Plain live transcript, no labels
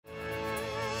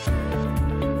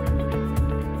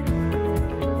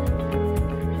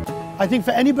I think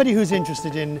for anybody who's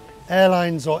interested in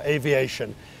airlines or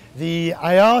aviation, the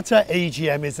IATA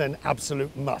AGM is an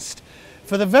absolute must,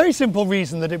 for the very simple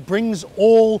reason that it brings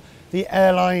all the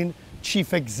airline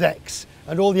chief execs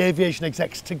and all the aviation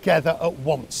execs together at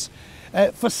once.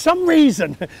 For some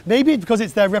reason, maybe because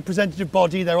it's their representative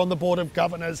body, they're on the board of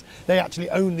governors, they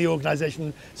actually own the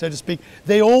organisation, so to speak,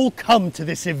 they all come to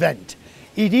this event.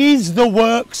 It is the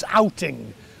works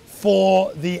outing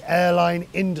for the airline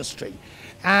industry,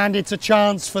 and it's a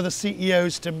chance for the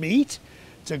CEOs to meet,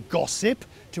 to gossip,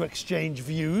 to exchange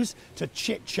views, to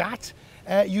chit-chat.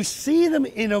 You see them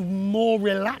in a more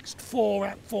relaxed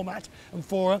format and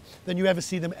fora than you ever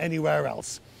see them anywhere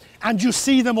else. And you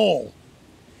see them all.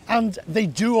 And they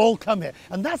do all come here.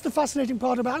 And that's the fascinating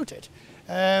part about it.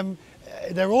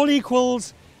 They're all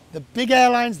equals. The big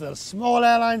airlines, the small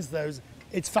airlines,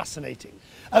 it's fascinating.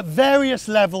 At various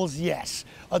levels, yes.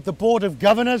 At the Board of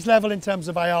Governors level in terms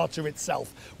of IATA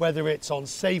itself, whether it's on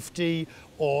safety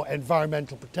or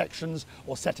environmental protections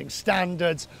or setting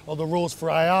standards or the rules for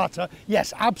IATA,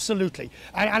 yes, absolutely.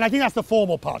 And I think that's the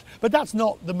formal part, but that's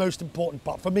not the most important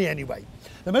part, for me anyway.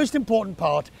 The most important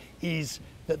part is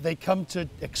that they come to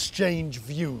exchange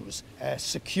views,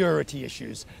 security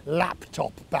issues,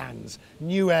 laptop bans,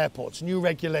 new airports, new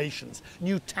regulations,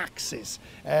 new taxes,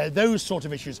 those sort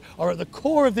of issues are at the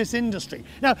core of this industry.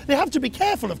 Now, they have to be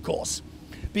careful, of course,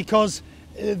 because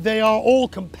they are all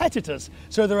competitors,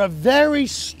 so there are very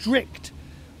strict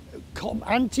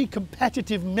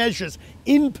anti-competitive measures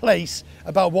in place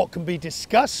about what can be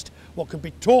discussed, what can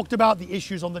be talked about, the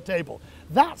issues on the table.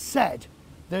 That said,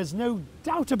 there's no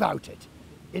doubt about it.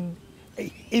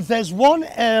 If there's one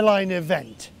airline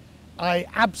event I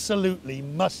absolutely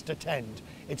must attend,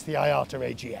 it's the IATA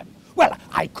AGM. Well,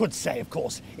 I could say, of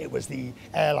course, it was the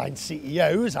airline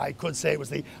CEOs. I could say it was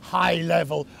the high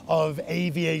level of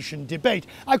aviation debate.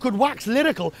 I could wax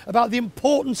lyrical about the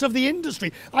importance of the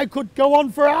industry. I could go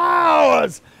on for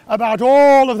hours about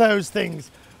all of those things.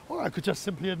 Or I could just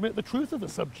simply admit the truth of the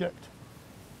subject.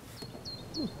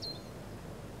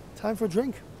 Time for a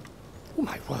drink. Oh,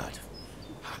 my word.